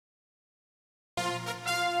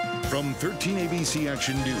From 13 ABC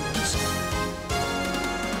Action News,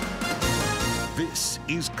 this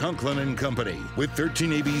is Conklin and Company with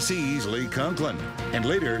 13 ABC's Lee Conklin. And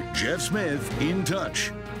later, Jeff Smith in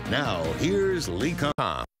touch. Now, here's Lee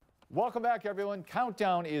Conklin. Welcome back, everyone.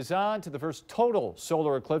 Countdown is on to the first total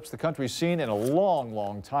solar eclipse the country's seen in a long,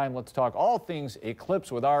 long time. Let's talk all things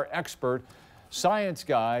eclipse with our expert, science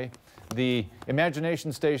guy, the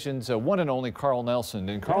Imagination Station's one and only Carl Nelson.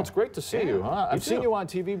 And Carl, it's great to see you. Huh? I've seen you on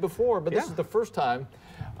TV before, but this is the first time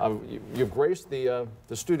you've graced the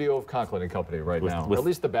studio of Conklin and Company right now, or at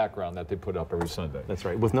least the background that they put up every Sunday. That's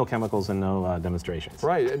right, with no chemicals and no demonstrations.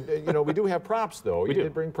 Right, and you know, we do have props though. You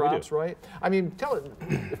did bring props, right? I mean, tell it,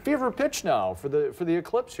 fever pitch now for the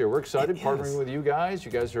eclipse here. We're excited partnering with you guys.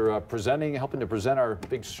 You guys are presenting, helping to present our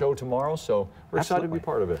big show tomorrow, so we're excited to be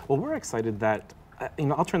part of it. Well, we're excited that, you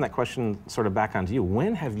know, I'll turn that question sort of back onto you.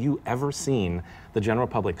 When have you ever seen the general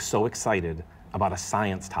public so excited about a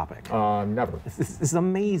science topic? Never. This is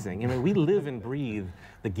amazing. I mean, we live and breathe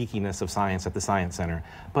the geekiness of science at the Science Center,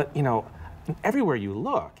 but you know, everywhere you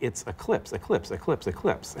look, it's eclipse, eclipse, eclipse,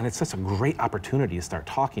 eclipse, and it's such a great opportunity to start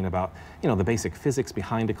talking about, you know, the basic physics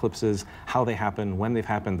behind eclipses, how they happen, when they've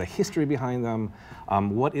happened, the history behind them,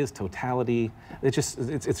 what is totality.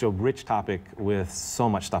 It's a rich topic with so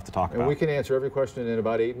much stuff to talk about. And we can answer every question in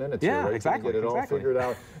about 8 minutes. Yeah, here, right? exactly. Get it all figured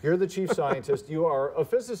out. You're the chief scientist. You are a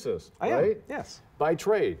physicist, I right? am, yes. By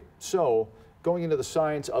trade. So, going into the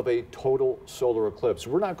science of a total solar eclipse.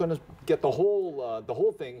 We're not going to get the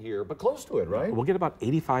whole thing here, but close to it, right? We'll get about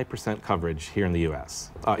 85% coverage here in the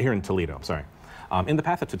U.S., here in Toledo, sorry. In the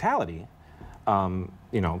path of totality,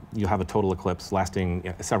 you know, you have a total eclipse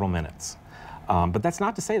lasting several minutes. But that's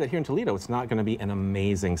not to say that here in Toledo, it's not going to be an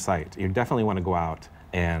amazing sight. You definitely want to go out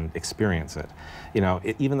and experience it. You know,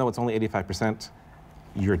 even though it's only 85%,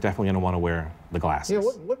 you're definitely going to want to wear the glasses. Yeah,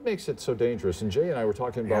 what makes it so dangerous? And Jay and I were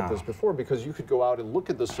talking about this before, because you could go out and look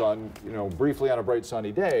at the sun, you know, briefly on a bright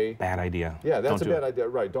sunny day. Bad idea. Yeah, that's a bad idea.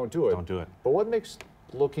 Right, don't do it. Don't do it. But what makes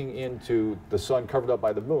looking into the sun covered up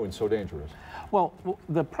by the moon so dangerous? Well,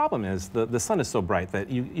 the problem is the sun is so bright that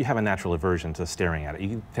you have a natural aversion to staring at it.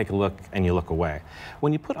 You take a look and you look away.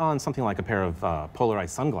 When you put on something like a pair of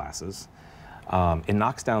polarized sunglasses, it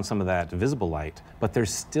knocks down some of that visible light, but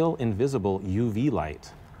there's still invisible UV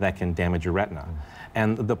light that can damage your retina.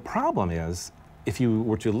 And the problem is, if you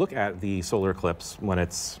were to look at the solar eclipse when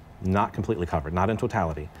it's not completely covered, not in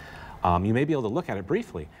totality, you may be able to look at it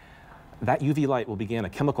briefly. That UV light will begin a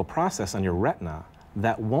chemical process on your retina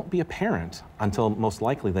that won't be apparent until most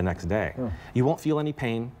likely the next day. You won't feel any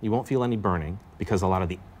pain, you won't feel any burning, because a lot of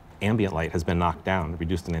the ambient light has been knocked down,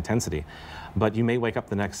 reduced in intensity. But you may wake up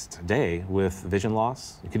the next day with vision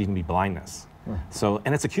loss. It could even be blindness. So,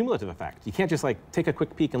 and it's a cumulative effect. You can't just like take a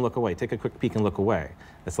quick peek and look away, take a quick peek and look away.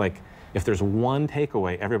 It's like, if there's one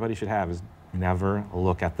takeaway everybody should have, is never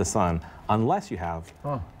look at the sun unless you have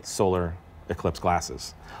solar eclipse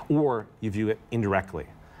glasses, or you view it indirectly.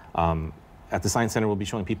 At the Science Center, we'll be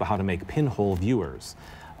showing people how to make pinhole viewers.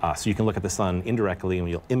 So you can look at the sun indirectly, and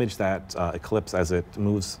you'll image that eclipse as it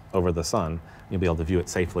moves over the sun. You'll be able to view it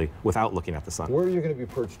safely without looking at the sun. Where are you going to be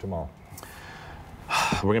perched tomorrow?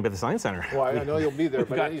 We're going to be at the Science Center. Well, I know you'll be there,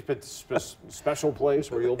 but any special place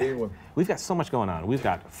where you'll be? We've got so much going on. We've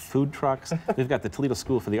got food trucks. We've got the Toledo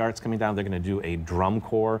School for the Arts coming down. They're going to do a drum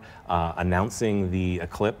corps announcing the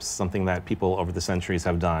eclipse, something that people over the centuries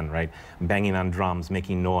have done, right? Banging on drums,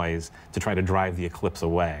 making noise to try to drive the eclipse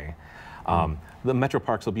away. The Metro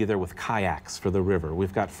Parks will be there with kayaks for the river.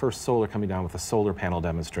 We've got First Solar coming down with a solar panel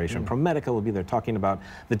demonstration. ProMedica will be there talking about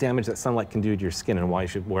the damage that sunlight can do to your skin and why you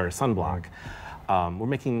should wear sunblock. We're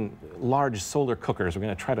making large solar cookers. We're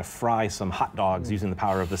going to try to fry some hot dogs using the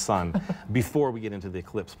power of the sun before we get into the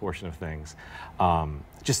eclipse portion of things.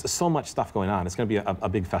 Just so much stuff going on. It's going to be a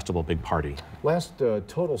big festival, big party. Last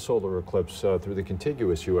total solar eclipse through the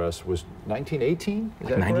contiguous U.S. was 1918?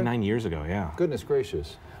 Like 99 years ago, yeah. Goodness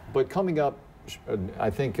gracious. But coming up, I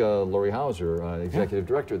think Lori Hauser, Executive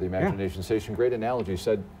Director of the Imagination Station, great analogy,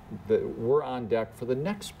 said that we're on deck for the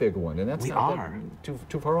next big one, and that's not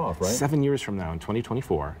too far off, right? 7 years from now, in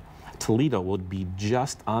 2024, Toledo will be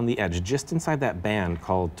just on the edge, just inside that band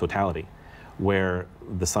called totality, where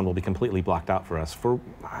the sun will be completely blocked out for us for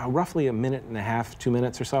roughly a minute and a half, 2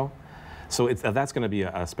 minutes or so. So that's going to be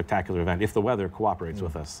a spectacular event, if the weather cooperates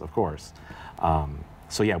with us, of course.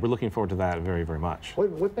 So yeah, we're looking forward to that very, very much.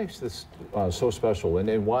 What makes this so special,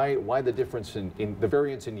 and why the difference in the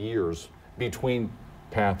variance in years between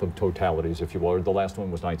path of totalities, if you will? The last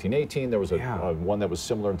one was 1918. There was one that was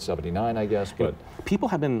similar in 79, I guess. But people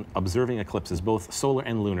have been observing eclipses, both solar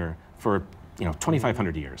and lunar, for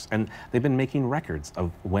 2,500 years, and they've been making records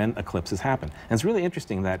of when eclipses happen. And it's really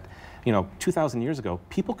interesting that, 2,000 years ago,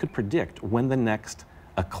 people could predict when the next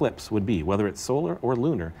eclipse would be, whether it's solar or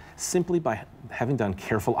lunar, simply by having done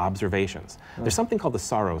careful observations. There's something called the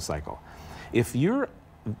Saros cycle. If you're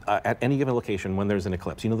at any given location when there's an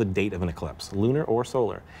eclipse, you know the date of an eclipse, lunar or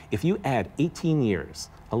solar, if you add 18 years,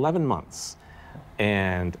 11 months,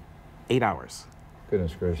 and 8 hours,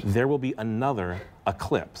 goodness gracious, there will be another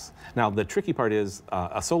eclipse. Now, the tricky part is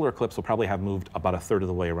a solar eclipse will probably have moved about 1/3 of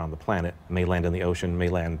the way around the planet, may land in the ocean, may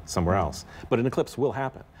land somewhere else, but an eclipse will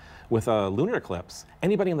happen. With a lunar eclipse,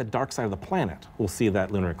 anybody on the dark side of the planet will see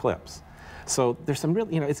that lunar eclipse. So there's some real,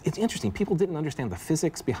 it's interesting. People didn't understand the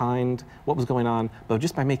physics behind what was going on, but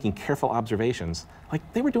just by making careful observations, like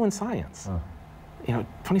they were doing science.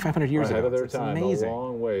 2,500 years ago. Ahead of their it's time, amazing. a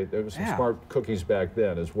long way. There was some smart cookies back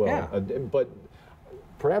then as well. Yeah. But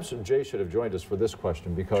perhaps Jay should have joined us for this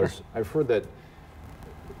question, because I've heard that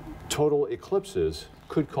total eclipses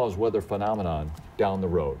could cause weather phenomenon down the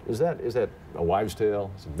road. Is that a wives'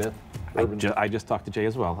 tale? Is it myth? I just talked to Jay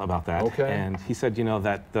as well about that. Okay. And he said,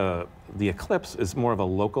 that the eclipse is more of a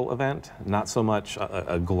local event, not so much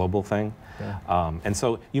a global thing. Yeah. And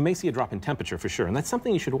so you may see a drop in temperature for sure. And that's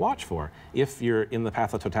something you should watch for if you're in the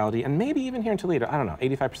path of totality. And maybe even here in Toledo, I don't know,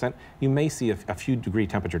 85%, you may see a few degree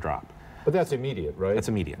temperature drop. But that's immediate, right? That's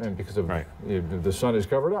immediate. And because of the sun is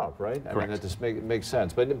covered up, right? Correct. I mean, that just makes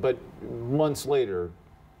sense. But months later,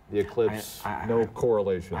 the eclipse, no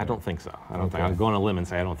correlation. I don't think so. I'm going on a limb and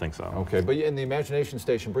say I don't think so. Okay, but in the Imagination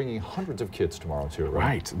Station, bringing hundreds of kids tomorrow too, right?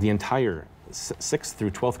 Right. The entire 6th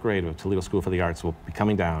through 12th grade of Toledo School for the Arts will be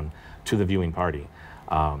coming down to the viewing party.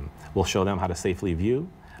 We'll show them how to safely view.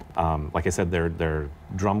 Like I said, their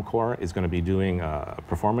drum corps is going to be doing a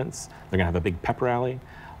performance. They're going to have a big pep rally.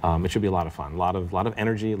 It should be a lot of fun, a lot of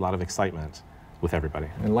energy, a lot of excitement with everybody.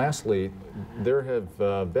 And lastly, there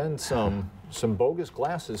have been some bogus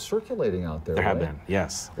glasses circulating out there. There have been,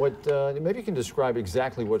 yes. What maybe you can describe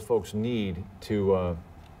exactly what folks need to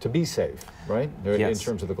be safe, right? Yes. In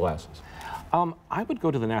terms of the glasses. I would go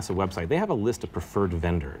to the NASA website. They have a list of preferred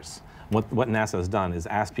vendors. What NASA has done is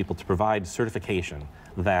ask people to provide certification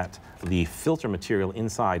that the filter material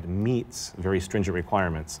inside meets very stringent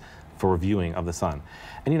requirements for viewing of the sun.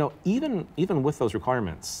 And even with those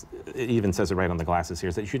requirements, it even says it right on the glasses here,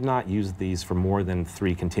 is that you should not use these for more than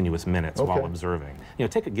 3 continuous minutes while observing.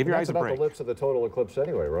 Give your eyes a break. That's about the lips of the total eclipse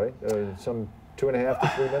anyway, right? Some 2.5 to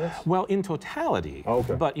 3 minutes? Well, in totality.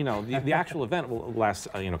 Okay. But the actual event will last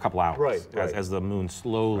a couple hours right. as the moon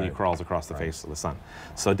slowly crawls across the face of the sun.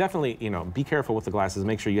 So definitely, be careful with the glasses.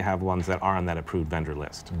 Make sure you have ones that are on that approved vendor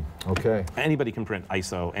list. Okay. Anybody can print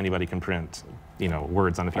ISO. Anybody can print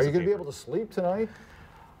words on a piece of paper. Are you going to be able to sleep tonight?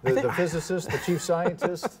 The physicist, the chief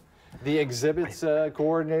scientist, the exhibits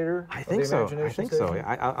coordinator. I think so.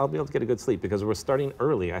 I'll be able to get a good sleep because we're starting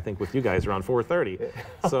early. I think with you guys around 4:30,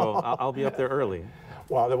 so I'll be up there early.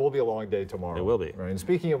 Wow, there will be a long day tomorrow. It will be. Right. And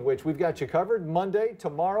speaking of which, we've got you covered Monday,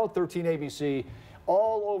 tomorrow, 13 ABC,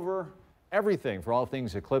 all over everything for all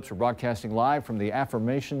things Eclipse. We're broadcasting live from the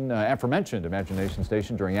aforementioned Imagination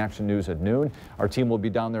Station during Action News at noon. Our team will be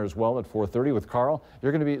down there as well at 4:30 with Carl.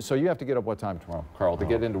 You're going to be, so you have to get up what time tomorrow, Carl, to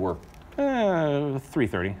get into work?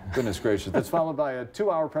 3:30. Goodness gracious. That's followed by a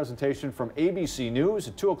 2-hour presentation from ABC News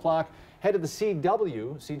at 2 o'clock. Head to the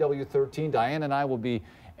CW 13. Diane and I will be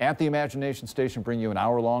at the Imagination Station, bring you an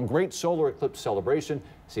hour-long great solar eclipse celebration.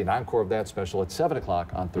 See an encore of that special at 7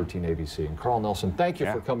 o'clock on 13 ABC. And Carl Nelson, thank you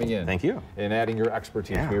for coming in. Thank you. And adding your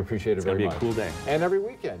expertise. We appreciate it very much. It's going to be a cool day. And every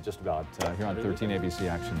weekend, just about, here on 13 ABC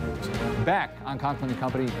Action News. Back on Conklin and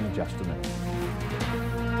Company in just a minute.